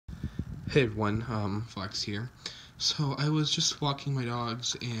Hey everyone, Fox here. So I was just walking my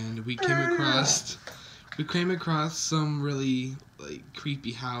dogs and we came across some really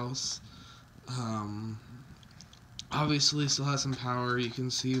creepy house. Obviously still has some power. You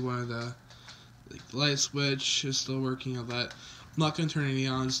can see one of the light switch is still working, all that. I'm not gonna turn any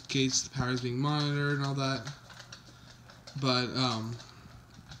on just in case the power is being monitored and all that. But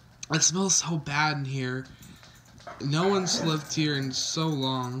it smells so bad in here. No one's lived here in so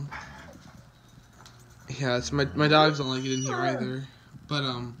long. Yeah, it's my dogs don't like it in here either. But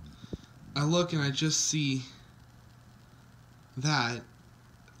I look and I just see that.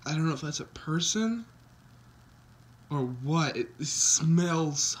 I don't know if that's a person or what. It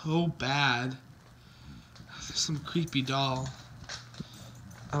smells so bad. There's some creepy doll.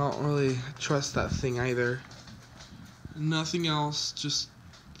 I don't really trust that thing either. Nothing else, just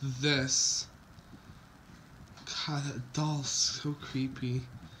this. God, that doll's so creepy.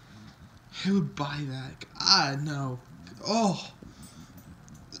 Who would buy that? God, no. Oh.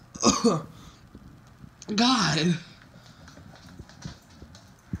 God.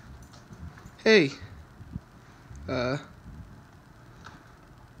 Hey. Oh,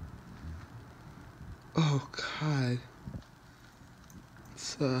 God.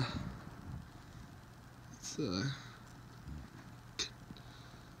 It's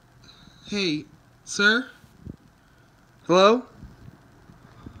Hey, sir? Hello?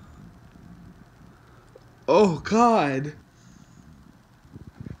 Oh, God.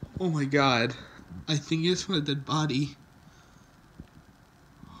 Oh, my God. I think it's from a dead body.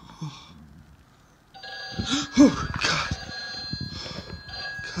 Oh, oh God.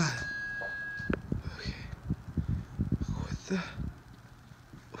 God. Okay. What the?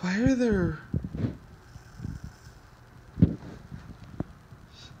 Why are there...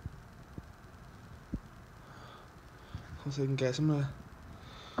 Hold on a second, guys. I'm gonna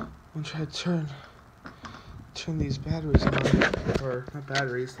try to turn these batteries on, or not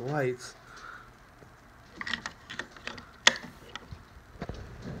batteries, the lights.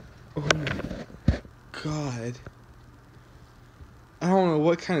 Oh my God. I don't know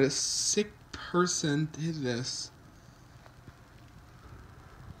what kind of sick person did this.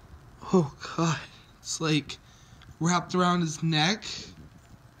 Oh God. It's like wrapped around his neck.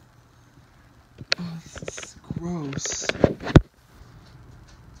 Oh, this is gross.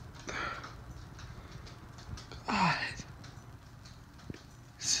 God.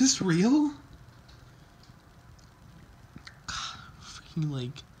 Is this real? God,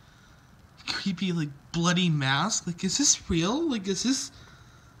 freaking creepy bloody mask. Is this real? Is this...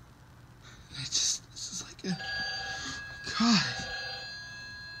 this is a... God.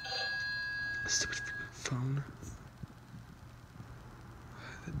 Stupid freaking phone.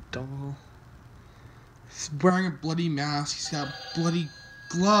 The doll. He's wearing a bloody mask. He's got bloody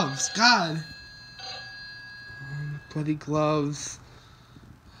gloves. God. Bloody gloves.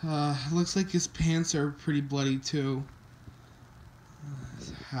 Looks like his pants are pretty bloody too.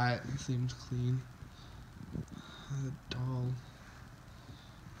 His hat seems clean. The doll.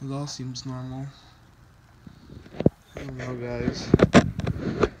 The doll seems normal. I don't know, guys.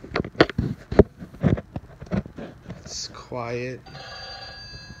 It's quiet.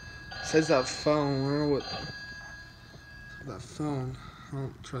 It says that phone. I don't know what. That phone. I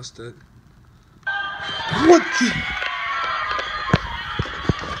don't trust it. What the?